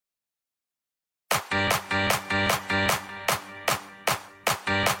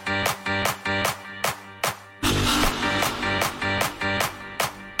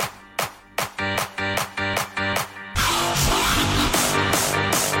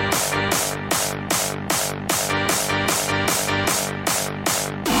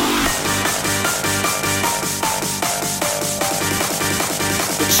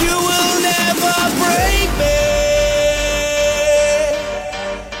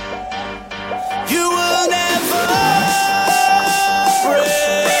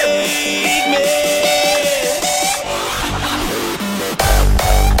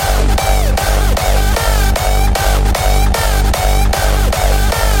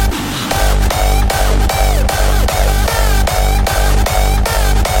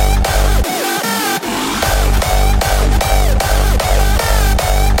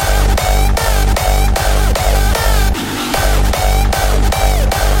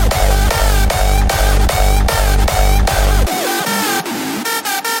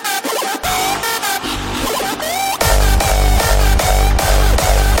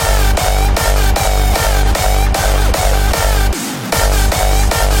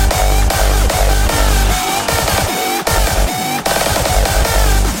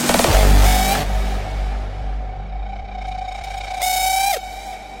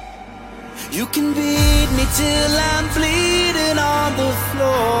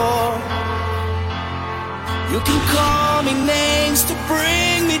You can call me names to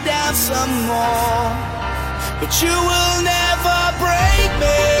bring me down some more, but you will never break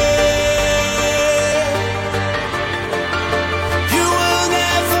me. You will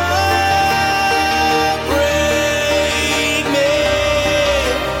never break me.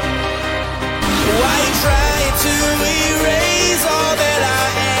 Why you try to erase all that I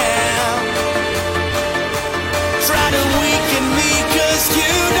am? Try to weaken me 'cause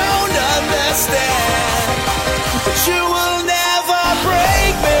you don't understand. But you will never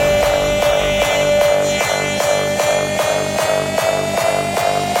break me.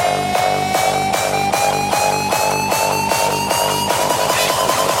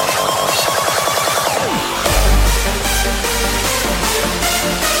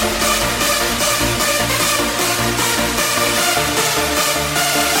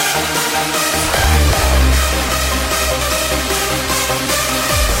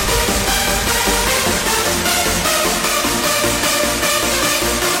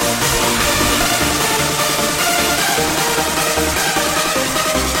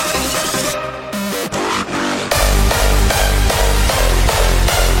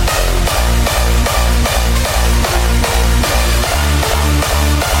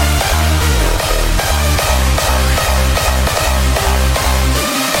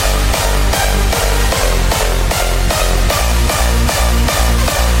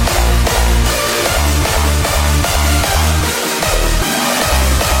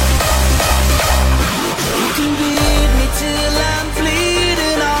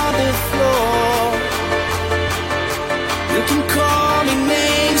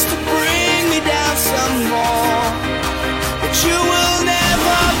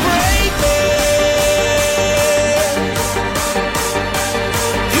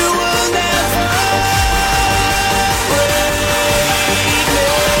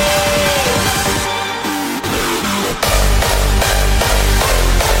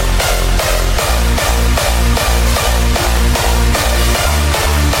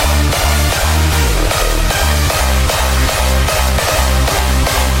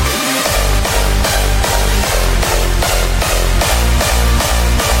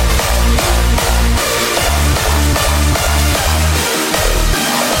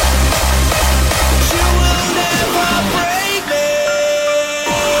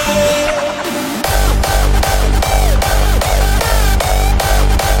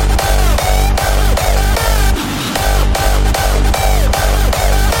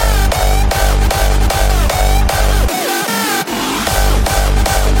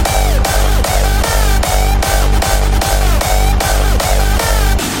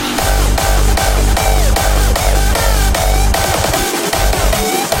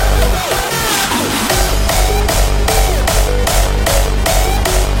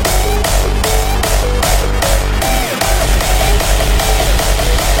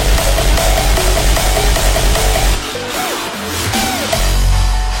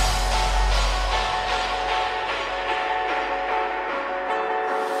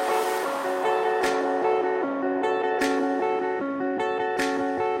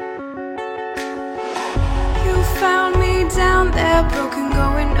 Found me down there, broken,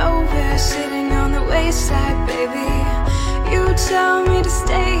 going nowhere, sitting on the wayside, baby. You tell me to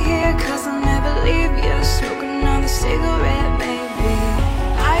stay here 'cause I'll never leave you, smoking another cigarette, maybe.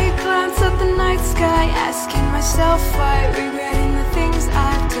 I glance at the night sky, asking myself why, regretting the things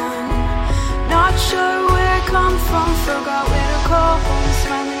I've done. Not sure where I come from, forgot where to call home,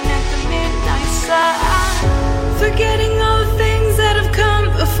 smiling at the midnight sun, forgetting all the things that have come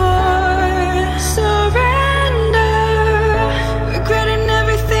before. Surrender, regretting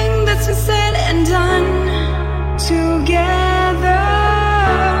everything that's been said and done. Together,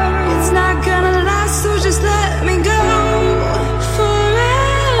 it's not gonna last, so just let me go.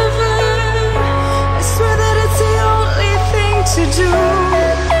 Forever, I swear that it's the only thing to do.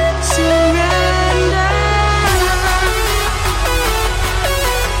 Surrender.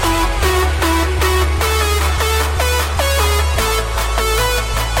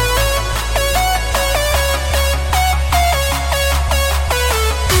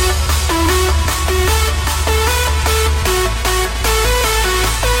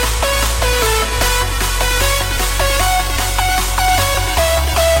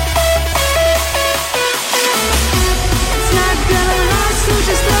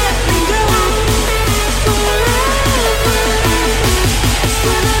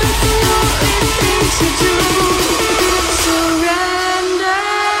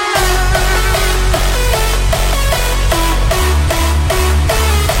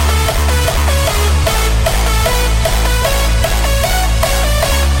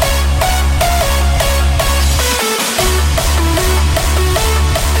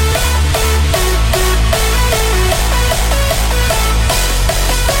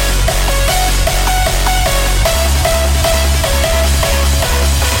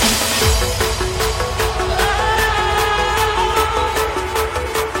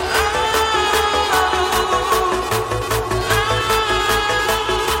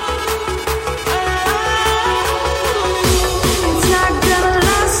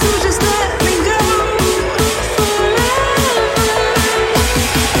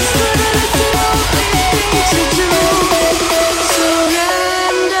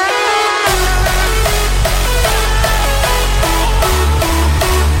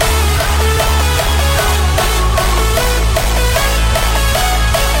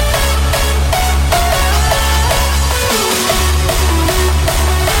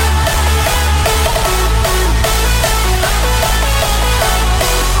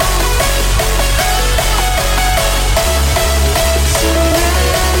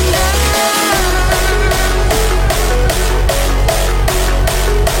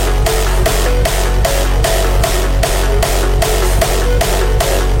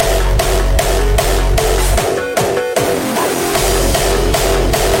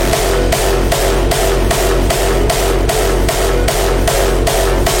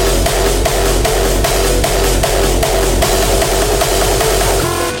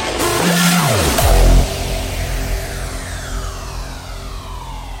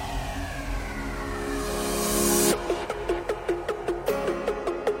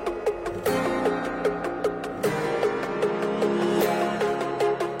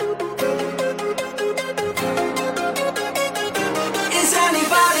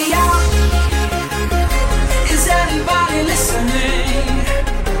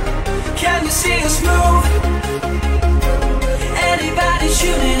 see us move? Anybody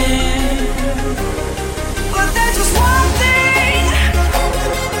tuning in? But there's just one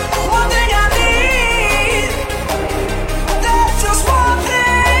thing I need. There's just one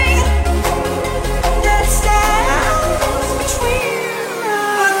thing that stands between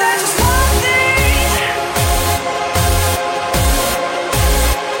us. But there's just one thing.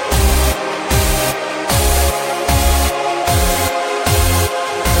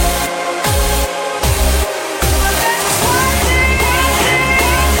 But there's just one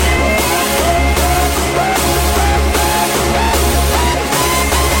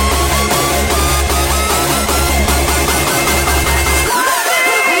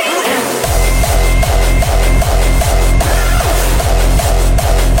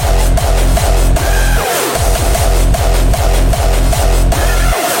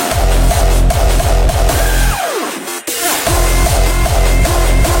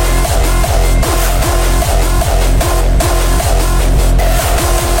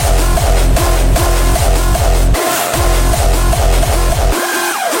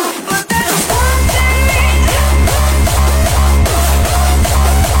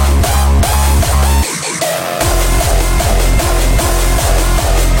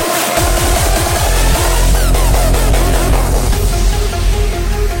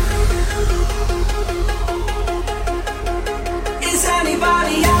Is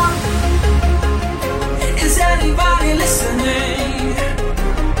anybody out? Is anybody listening?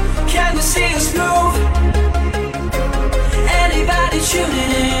 Can you see us move? Anybody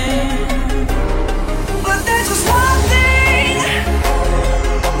tuning in? But there's just one thing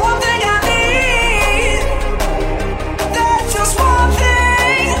I need. There's just one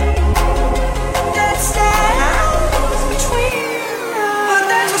thing that stands between us. But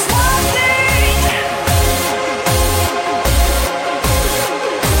there's just one thing.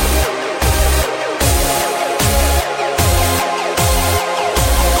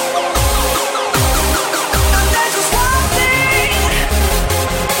 There's just one thing.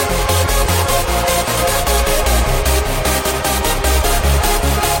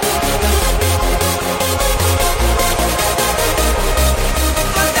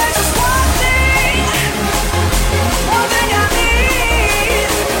 But there's just one thing I need.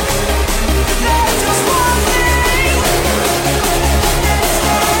 There's just one thing that's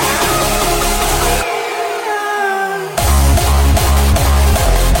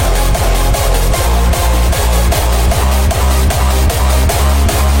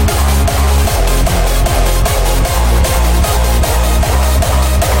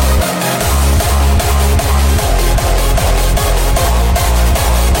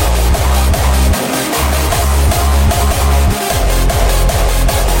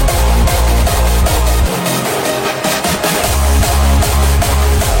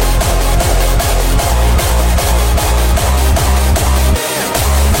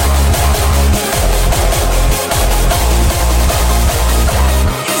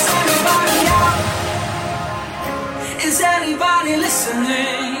Is anybody out? Is anybody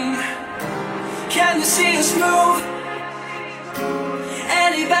listening? Can you see us move?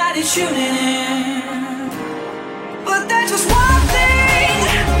 Anybody tuning in? But there's just one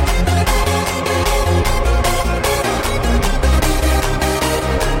thing.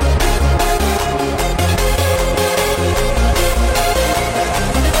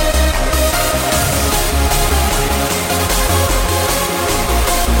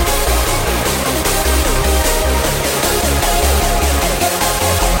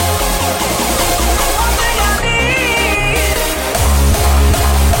 One thing I need.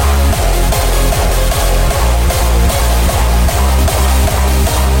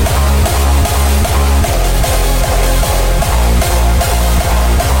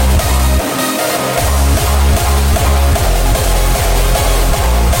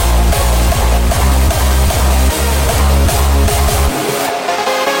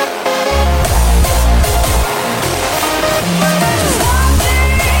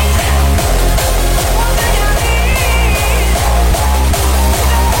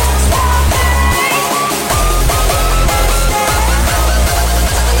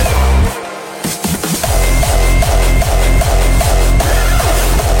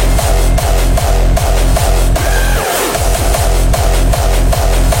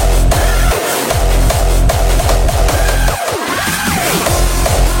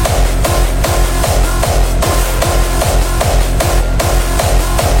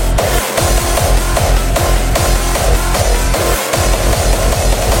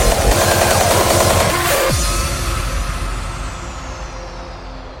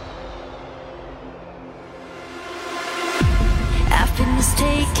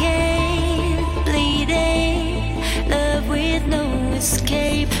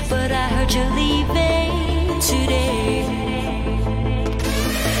 sleep, but I heard you're leaving today.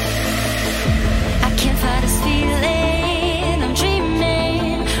 I can't fight this feeling, I'm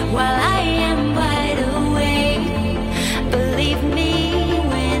dreaming while I am wide awake. Believe me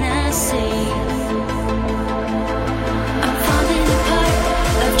when I say I'm falling apart,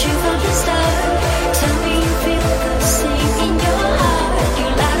 loved you from the start. Tell me you feel the same in your heart. You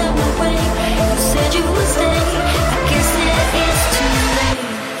lied on my way, you said you would stay. I guess it is too late.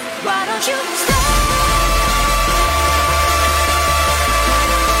 Why don't you stay?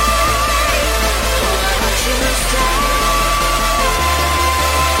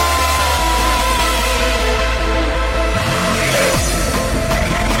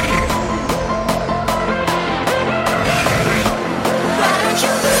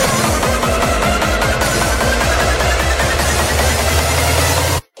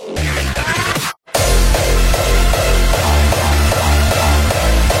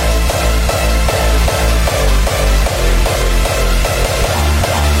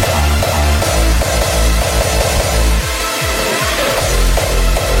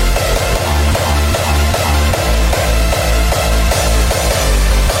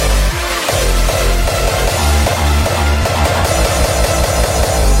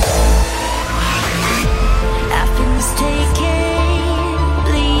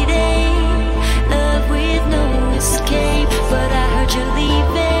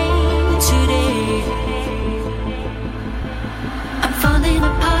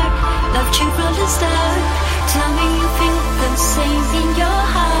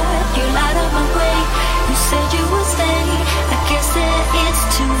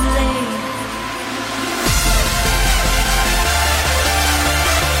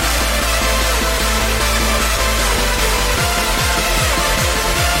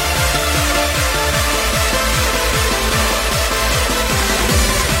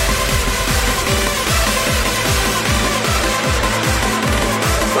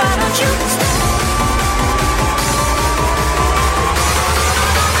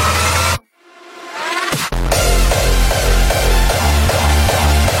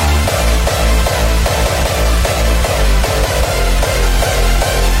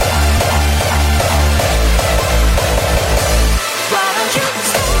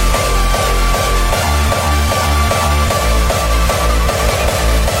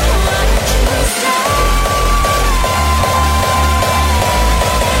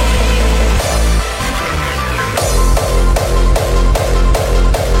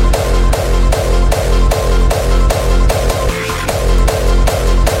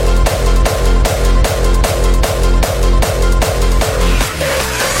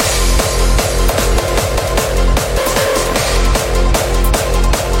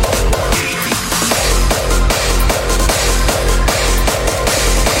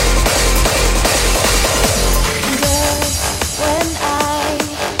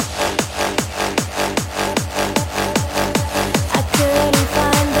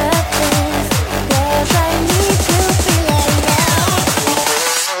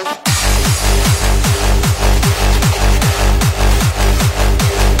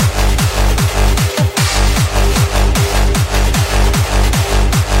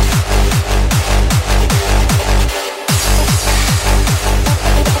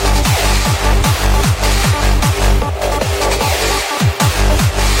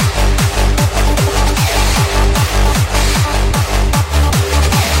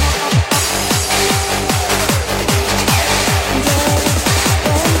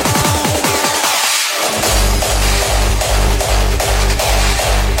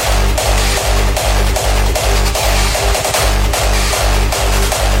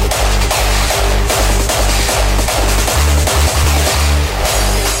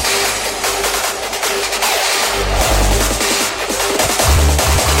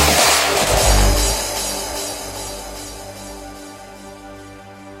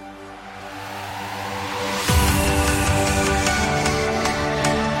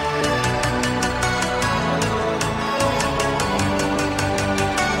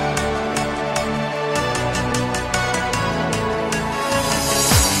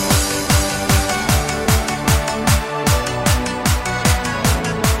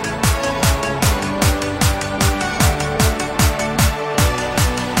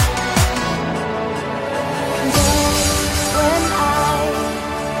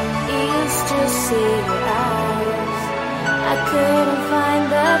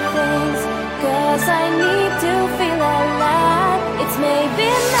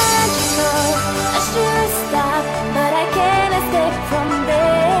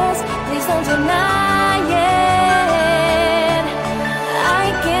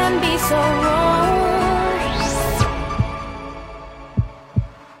 so wrong.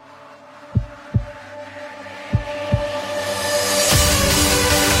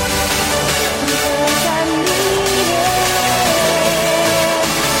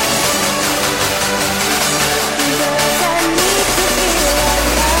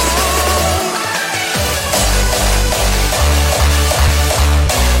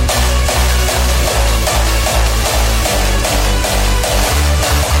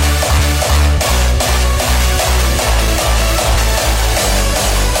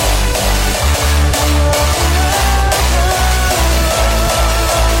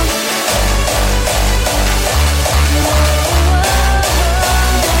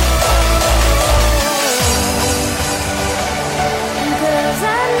 Because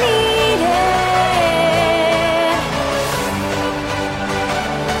I need it.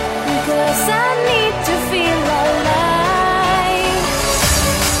 Because I need to feel alive. Because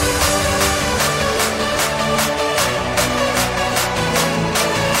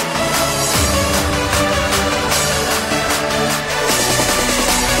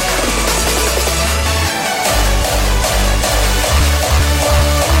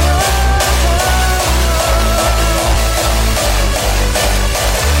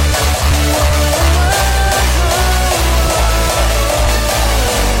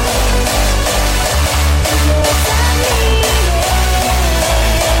I need it.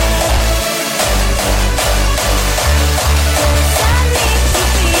 Because I need to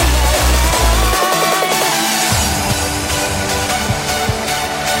feel alive.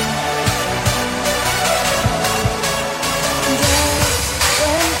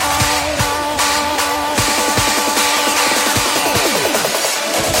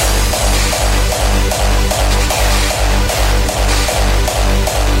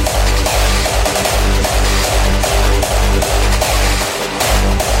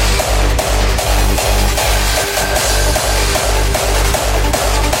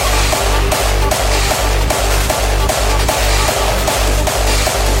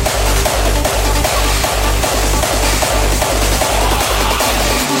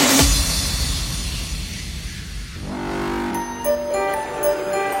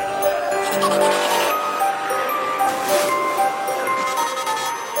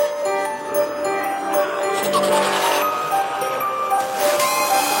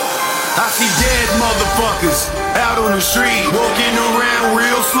 I see dead motherfuckers out on the street, walking around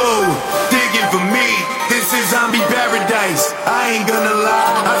real slow, digging for me. This is zombie paradise, I ain't gonna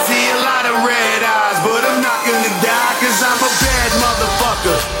lie. I see a lot of red eyes, but I'm not gonna die, cause I'm a bad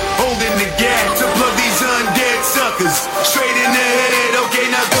motherfucker, holding the gap to plug these undead suckers straight in the head. Okay,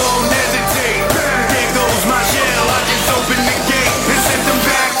 now don't hesitate. There goes my shell, I just opened the gate and sent them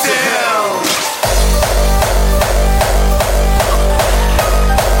back to hell.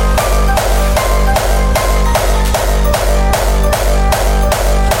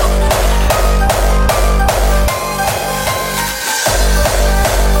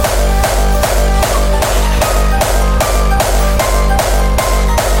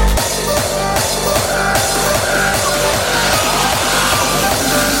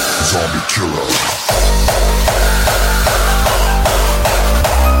 Zombie killer.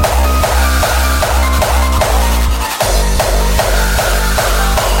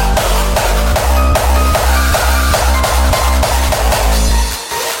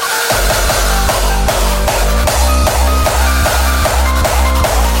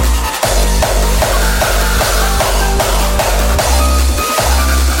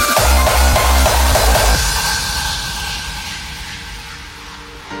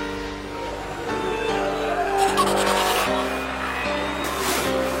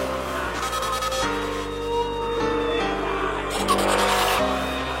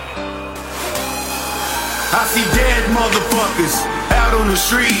 I see dead motherfuckers out on the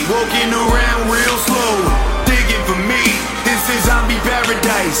street, walking around real slow, digging for me. This is zombie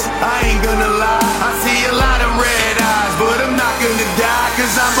paradise, I ain't gonna lie. I see a lot of red eyes, but I'm not gonna die,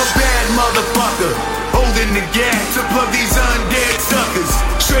 cause I'm a bad motherfucker, holding the gap to plug these undead suckers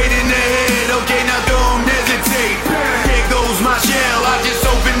straight in the head. Okay, now don't hesitate. There goes my shell, I just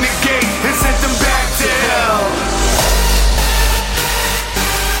opened the gate and sent them back to hell.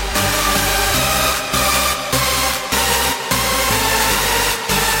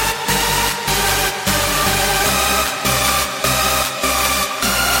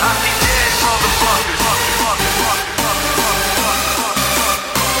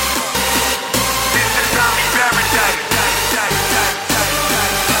 This is zombie paradise.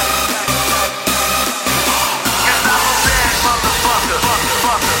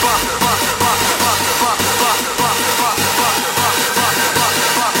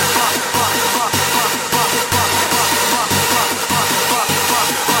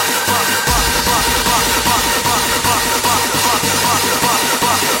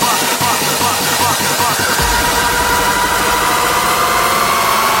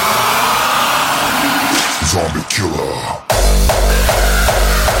 zombie killer.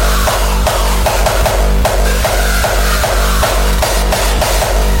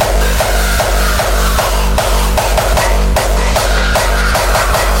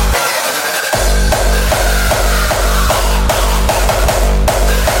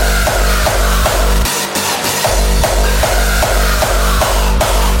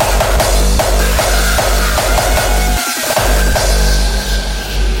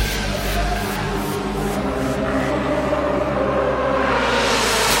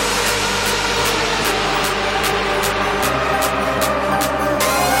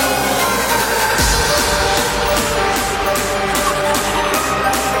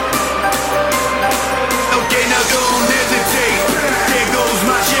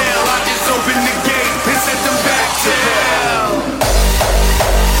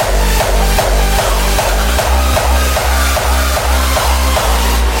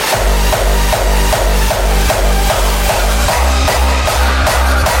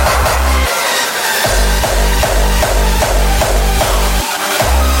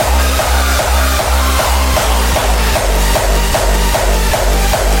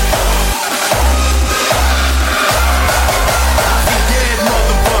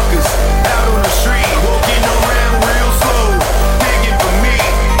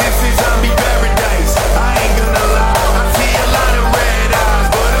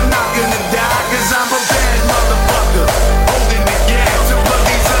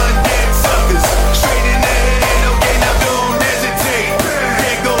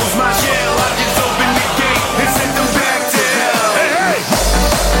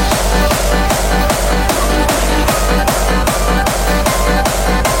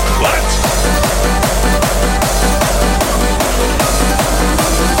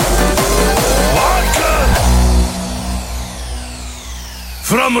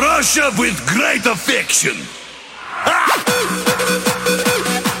 From Russia with great affection.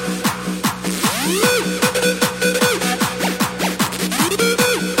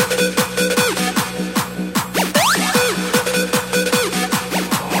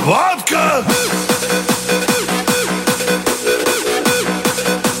 Vodka!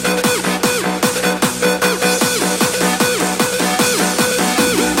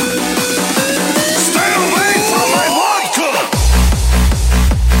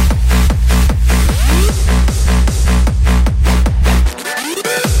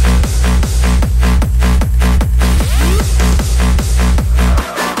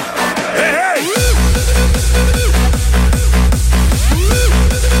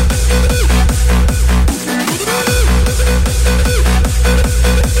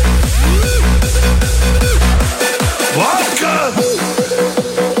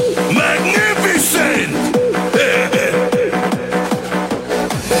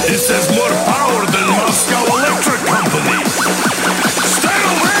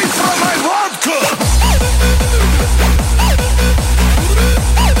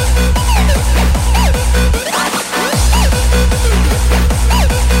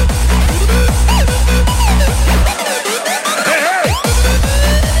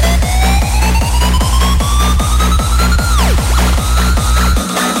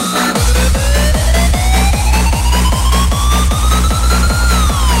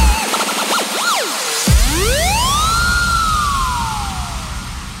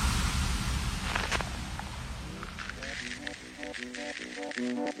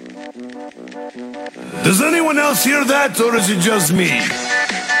 Does anyone else hear that, or is it just me?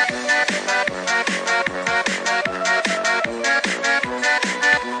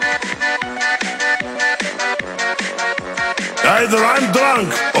 Either I'm drunk,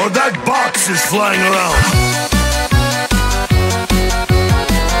 or that box is flying around.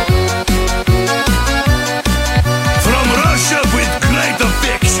 With great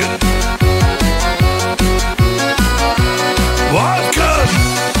affection. Vodka!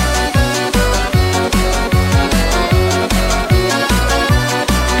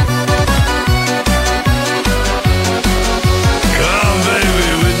 Come, baby,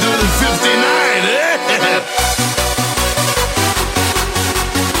 we do the 59, eh?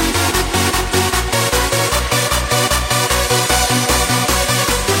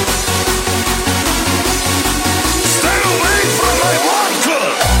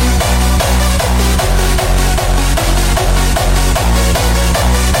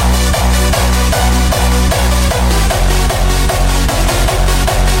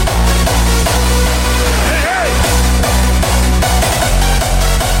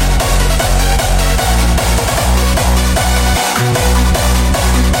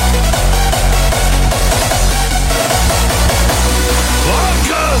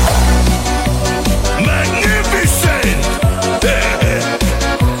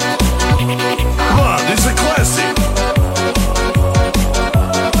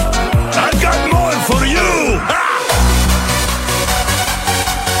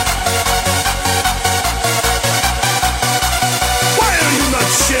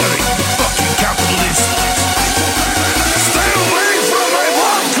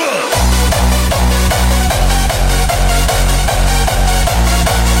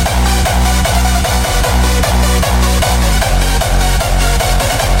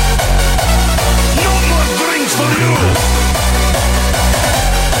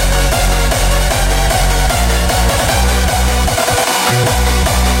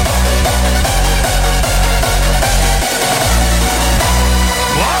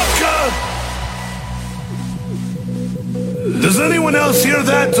 else hear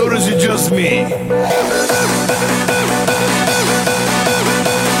that, or is it just me?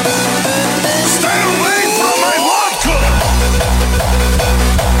 Stay away from my vodka!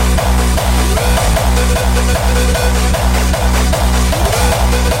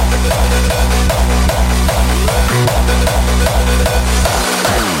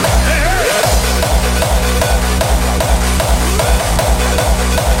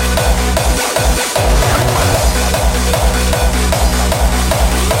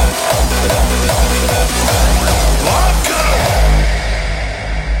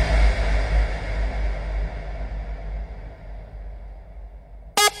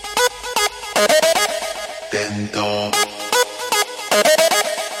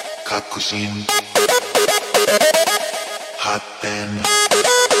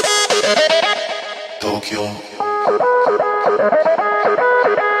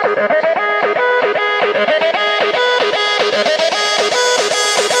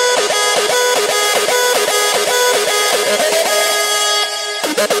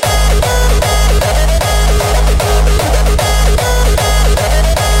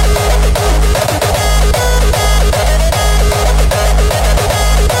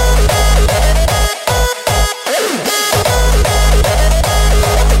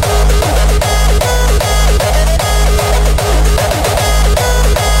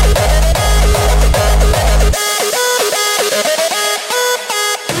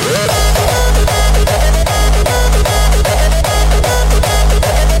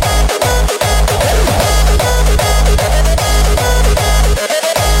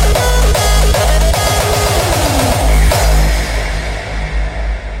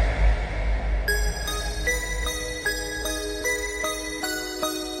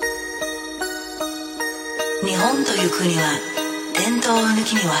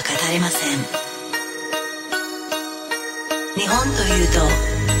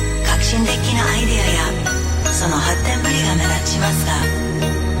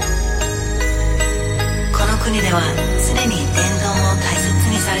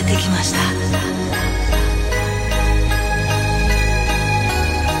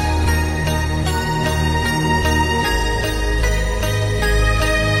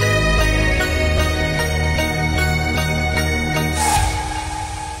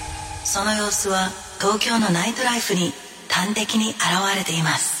その様子は東京のナイトライフに端的に現れてい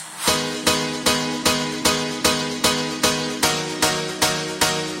ます。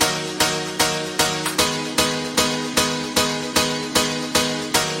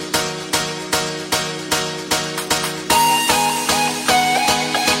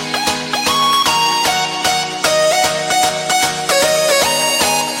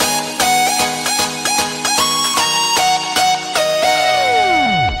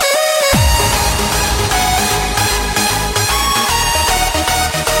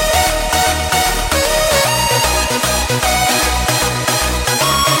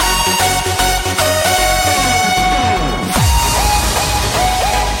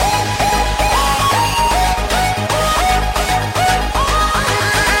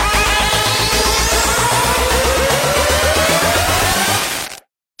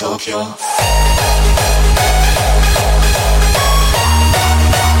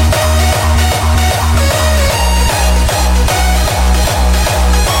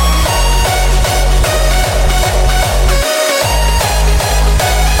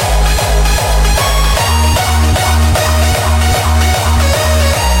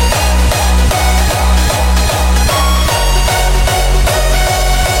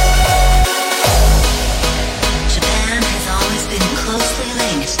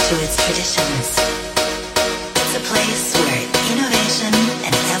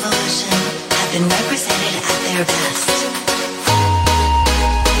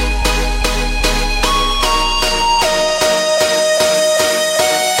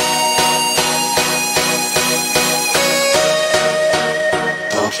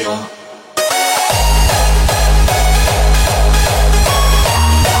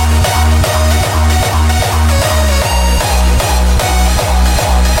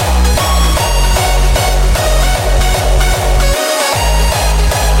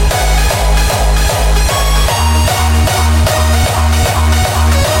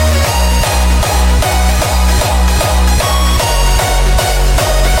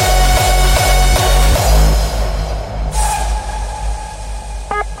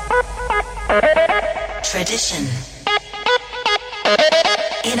Tradition,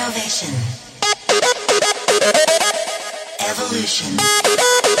 innovation, evolution,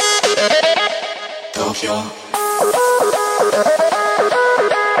 Tokyo.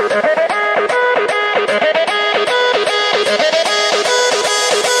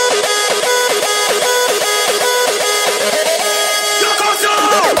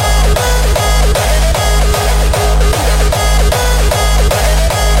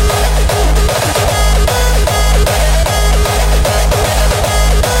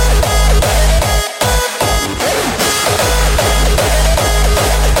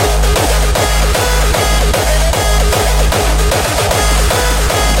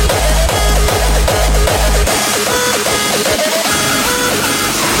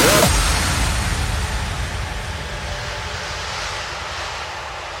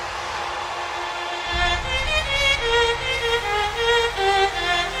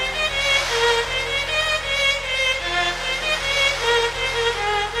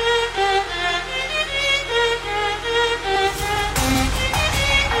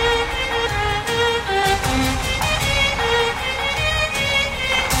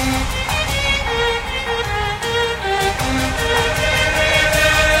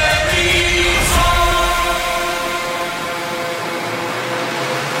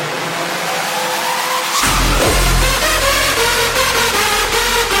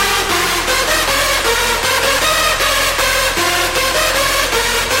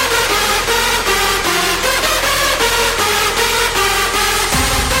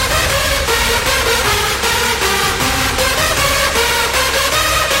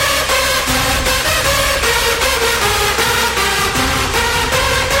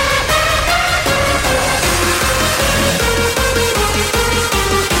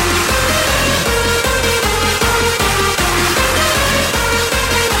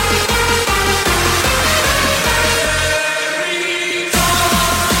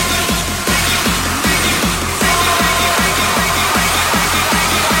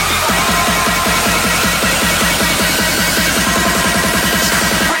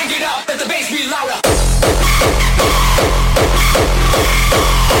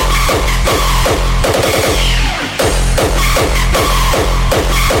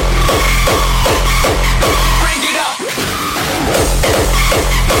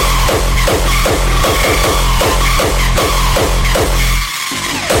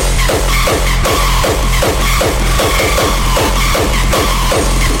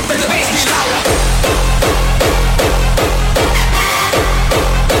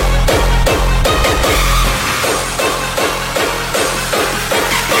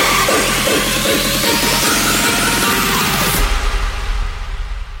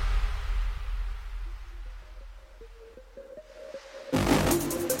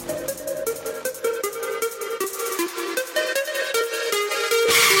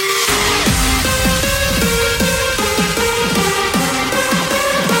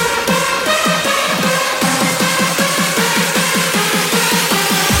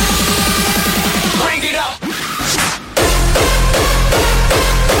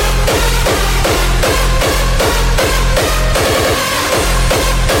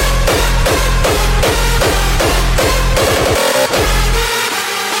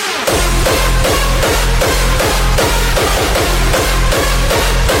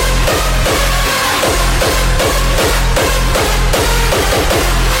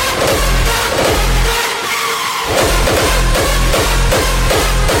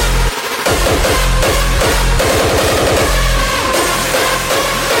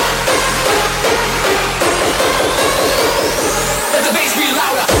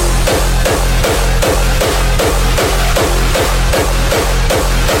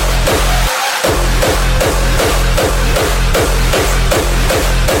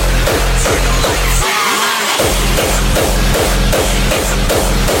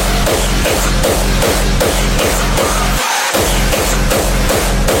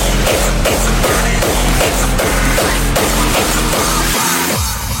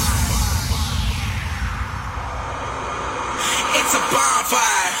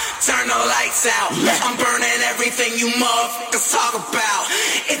 turn the lights out. I'm burning everything you motherfuckers talk about.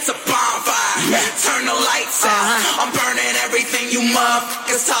 It's a bonfire, turn the lights out. I'm burning everything you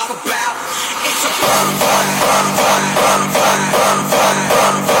motherfuckers talk about. It's a bonfire, bonfire, bonfire, bonfire,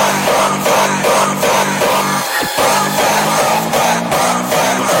 bonfire, bonfire, bonfire,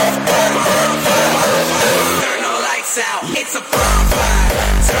 turn the lights out. It's a bonfire,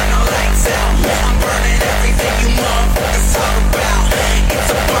 turn the lights out. I'm burning everything you motherfuckers talk about.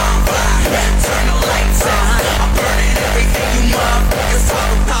 It's a bonfire, turn the lights out. I'm burning everything you motherfuckers talk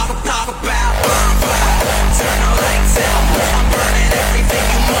about. Bonfire, turn the lights out. I'm burning everything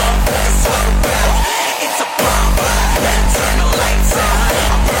you motherfuckers talk about. It's a bonfire, turn the lights out.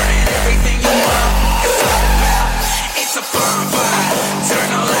 I'm burning everything you motherfuckers talk about. It's a bonfire, turn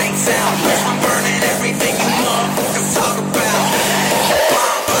the lights out. I'm burning everything you motherfuckers talk about.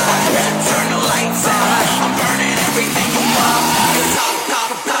 Bonfire, turn the lights out. I'm burning everything you motherfuckers talk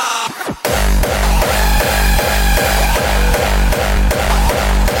about.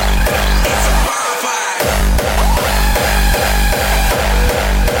 It's a bonfire.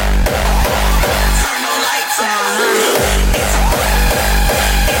 Turn the lights out. It's a bonfire.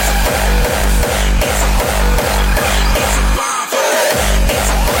 It's a bonfire. It's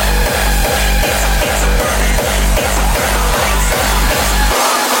a burning. It's a burning lights out. It's a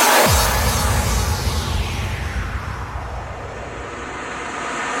bonfire.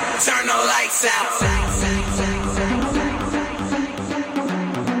 Turn the lights out.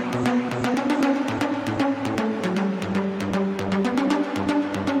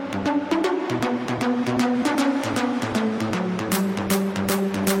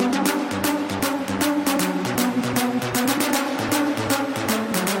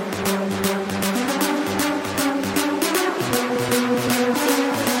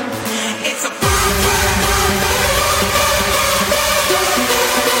 It's a bonfire.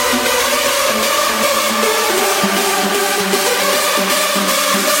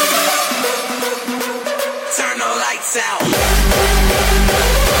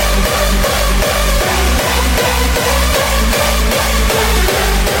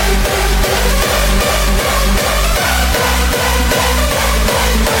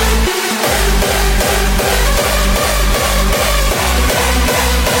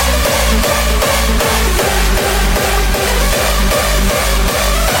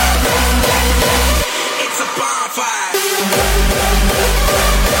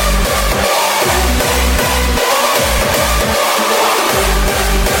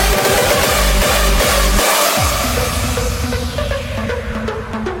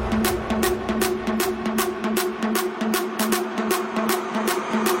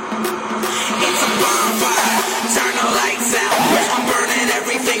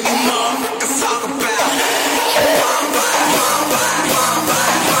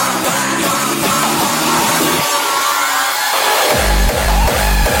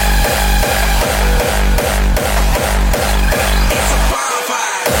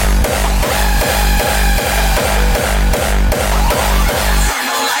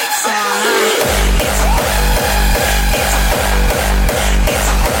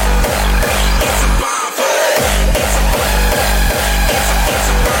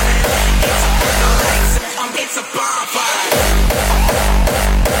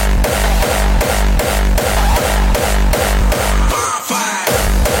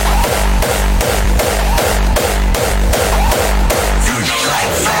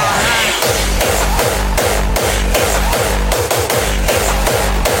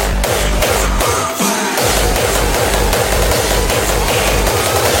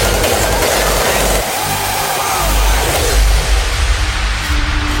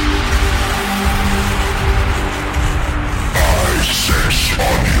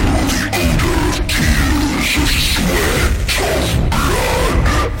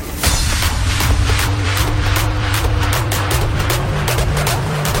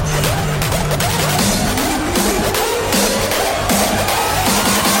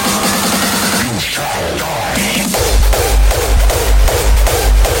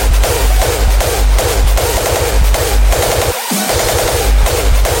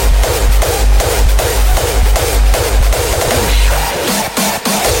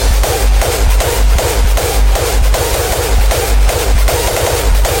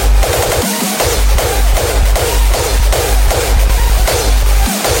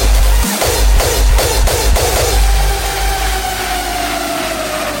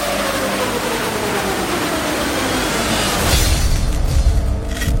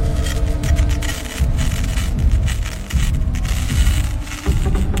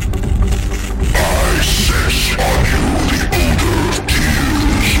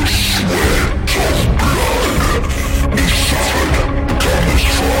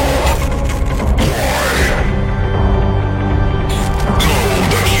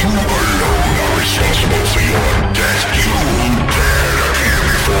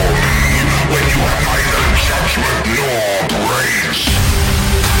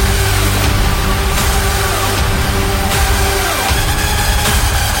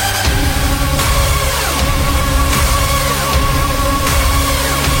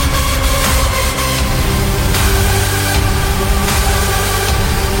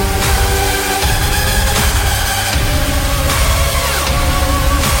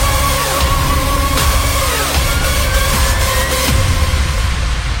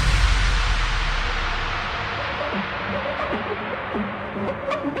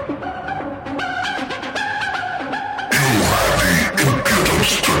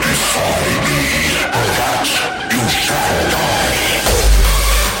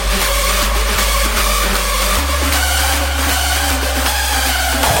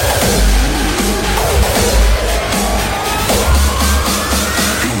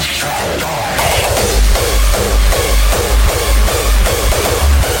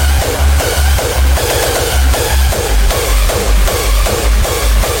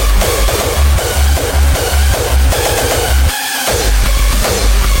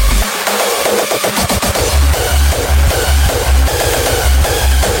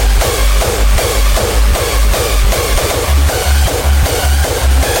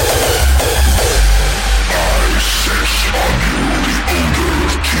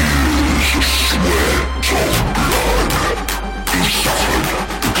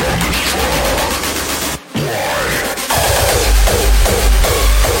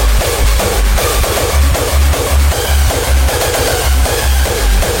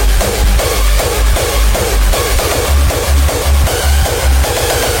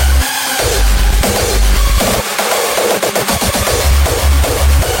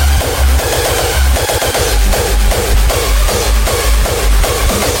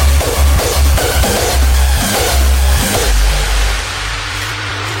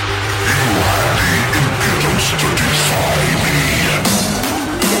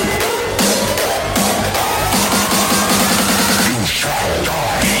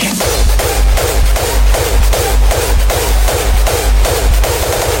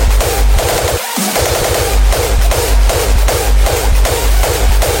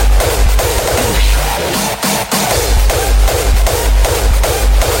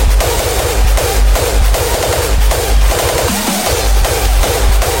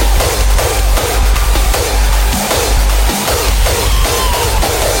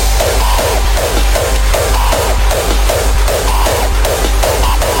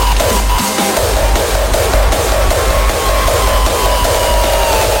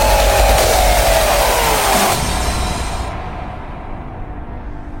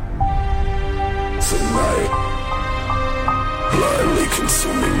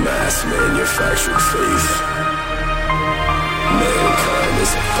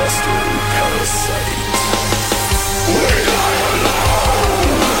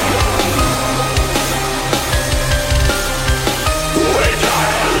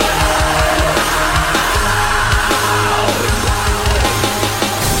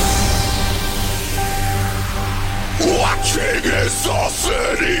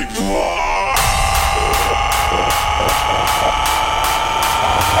 Sausage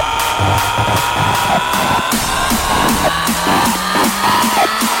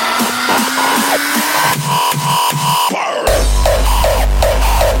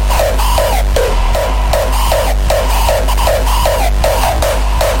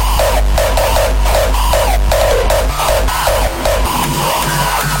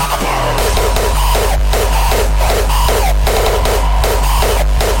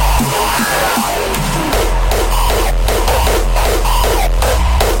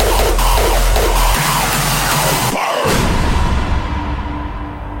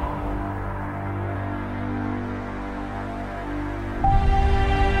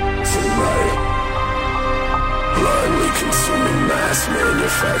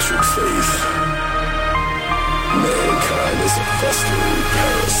manufactured faith. Mankind is a festering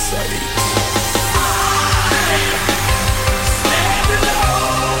parasite. Stand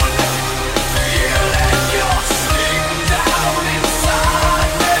alone, feeling your sting down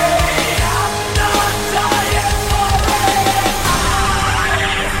inside me. I'm not dying for it.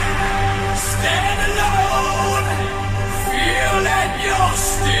 Stand alone, feeling your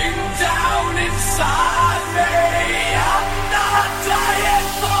sting down inside me. I'm not dying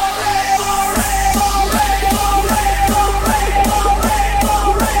for it.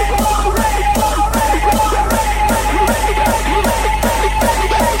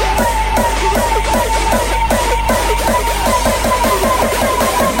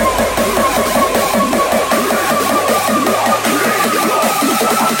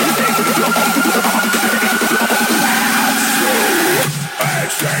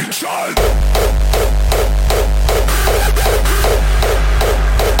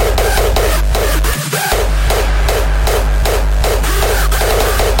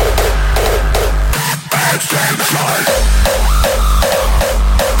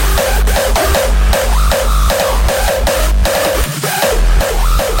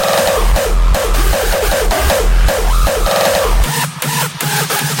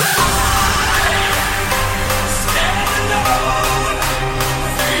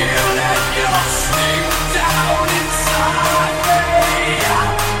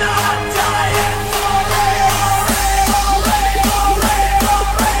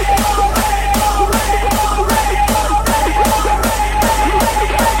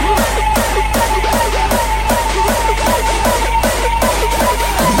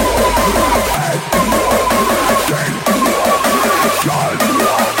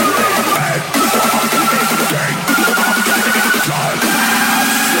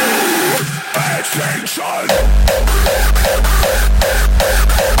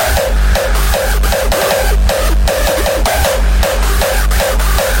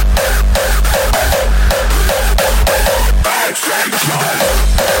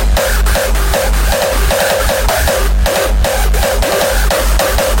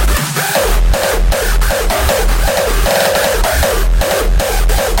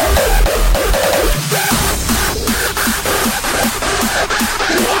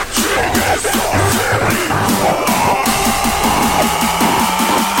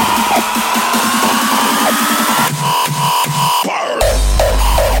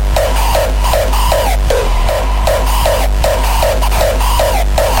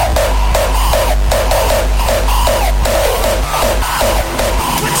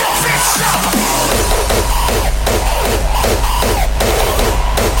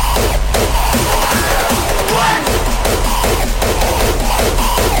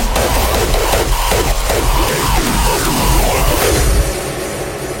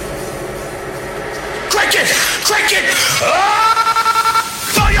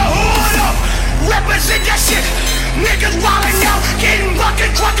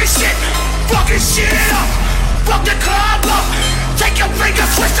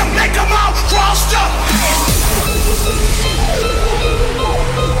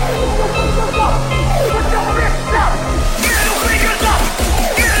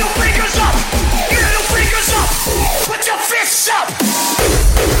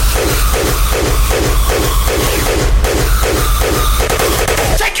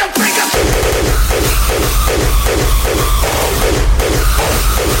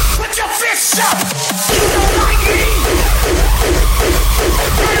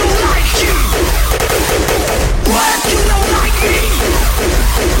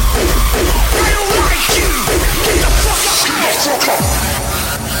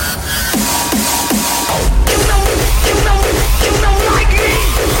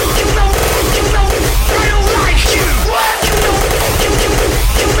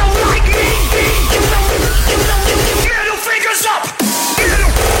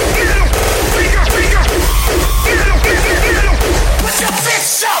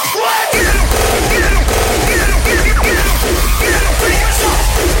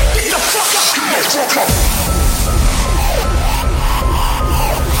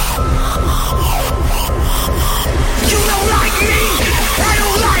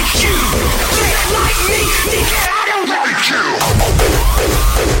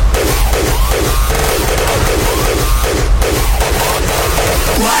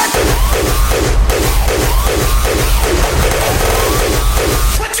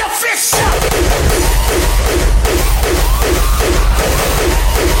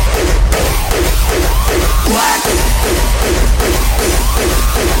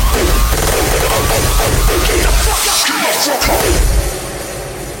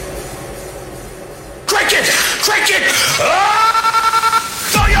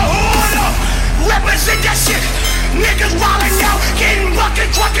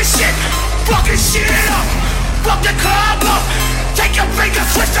 the club up. Take your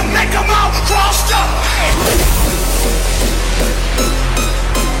fingers, twist them, make them all crossed up.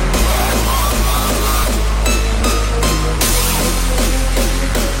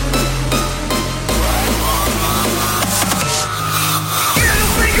 Middle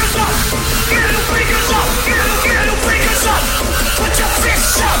fingers up, middle fingers up, middle fingers up. Put your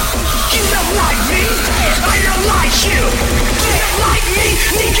fists up. You don't like me, I don't like you. You don't like me,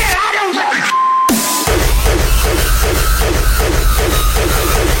 nigga, I don't like you.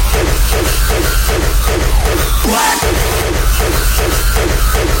 What?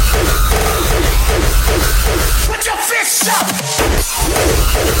 Put your fists up.